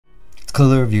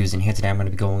Killer Reviews, and here today I'm going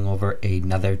to be going over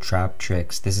another trap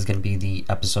tricks. This is going to be the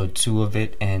episode 2 of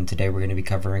it, and today we're going to be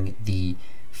covering the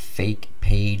fake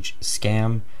page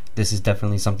scam. This is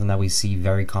definitely something that we see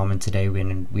very common today,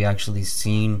 and we actually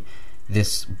seen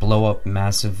this blow up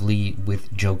massively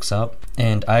with Jokes Up,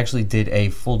 and I actually did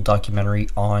a full documentary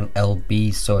on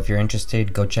LB, so if you're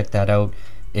interested, go check that out.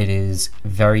 It is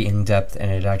very in-depth and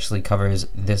it actually covers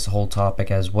this whole topic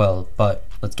as well, but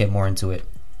let's get more into it.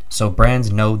 So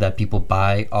brands know that people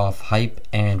buy off hype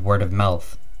and word of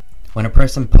mouth. When a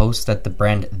person posts that the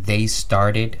brand they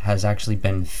started has actually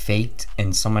been faked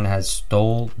and someone has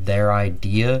stole their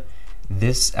idea,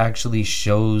 this actually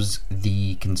shows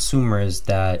the consumers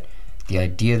that the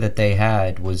idea that they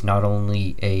had was not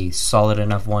only a solid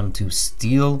enough one to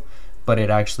steal, but it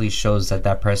actually shows that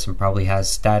that person probably has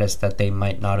status that they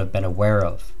might not have been aware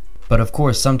of. But of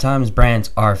course, sometimes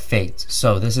brands are faked.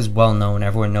 So this is well known.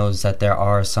 Everyone knows that there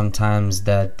are sometimes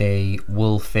that they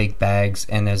will fake bags,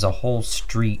 and there's a whole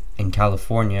street in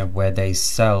California where they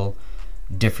sell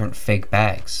different fake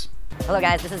bags. Hello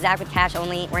guys, this is Zach with Cash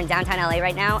Only. We're in downtown LA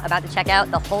right now, about to check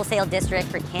out the wholesale district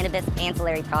for cannabis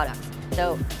ancillary products.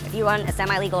 So if you run a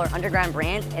semi-legal or underground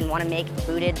brand and want to make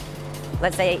booted,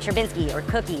 let's say Sherbinski or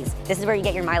cookies, this is where you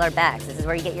get your Mylar bags, this is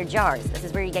where you get your jars, this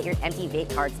is where you get your empty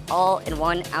vape carts, all in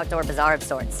one outdoor bazaar of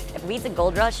sorts. If it leads to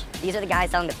Gold Rush, these are the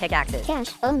guys selling the pickaxes.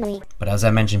 Cash Only. But as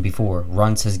I mentioned before,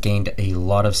 Runts has gained a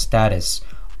lot of status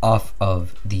off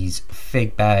of these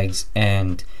fake bags,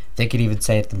 and they could even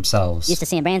say it themselves. Used to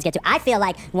seeing brands get to. I feel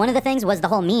like one of the things was the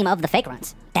whole meme of the fake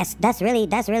runs. That's really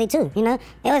too, you know?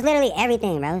 It was literally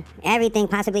everything, bro. Everything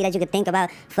possibly that you could think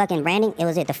about fucking branding, it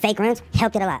was it. The fake runs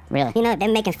helped it a lot. Really? You know,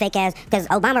 them making fake ass, because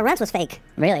Obama runs was fake.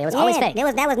 Really? It was always fake?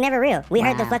 That was never real. We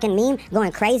heard the fucking meme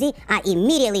going crazy. I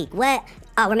immediately, what?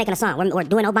 Oh, we're making a song. We're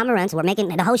doing Obama runs. We're making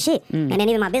the whole shit. And then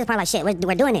even my business partner like, shit,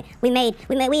 we're doing it. We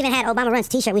even had Obama runs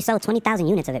t-shirt. We sold 20,000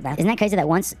 units of it, bro. Isn't that crazy that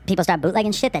once people start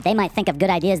bootlegging shit that they might think of good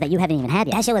ideas that you haven't even had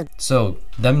yet? That shit was... So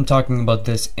them talking about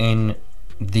this in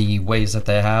the ways that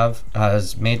they have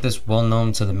has made this well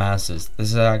known to the masses. This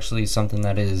is actually something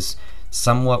that is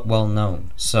somewhat well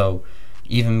known. So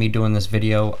even me doing this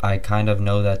video, I kind of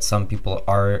know that some people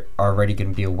are already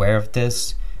going to be aware of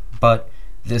this, but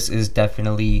this is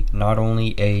definitely not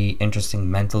only a interesting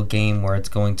mental game where it's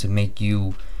going to make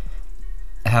you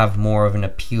have more of an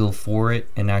appeal for it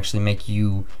and actually make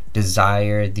you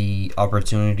desire the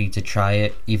opportunity to try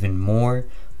it even more,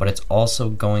 but it's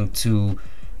also going to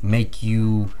make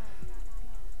you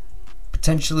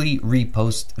potentially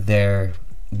repost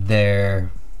their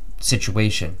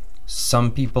situation.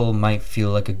 Some people might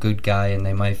feel like a good guy and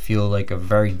they might feel like a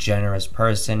very generous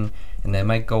person, and they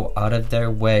might go out of their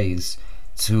ways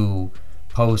to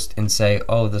post and say,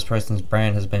 oh, this person's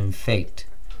brand has been faked.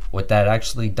 What that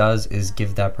actually does is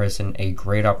give that person a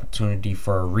great opportunity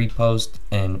for a repost,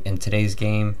 and in today's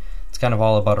game it's kind of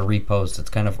all about a repost.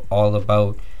 It's kind of all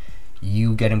about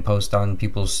you getting posted on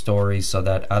people's stories so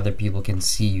that other people can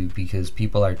see you, because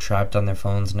people are trapped on their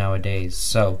phones nowadays.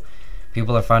 So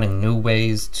people are finding new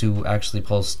ways to actually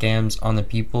pull scams on the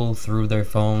people through their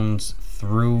phones,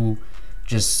 through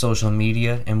just social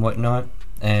media and whatnot.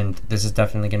 And this is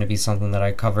definitely going to be something that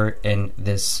I cover in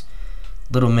this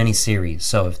little mini series.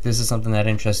 So if this is something that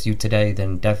interests you today,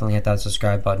 then definitely hit that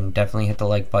subscribe button, definitely hit the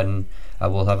like button. I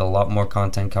will have a lot more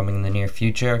content coming in the near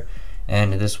future,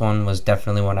 and this one was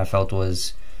definitely one I felt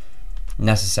was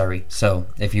necessary. So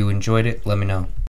if you enjoyed it, let me know.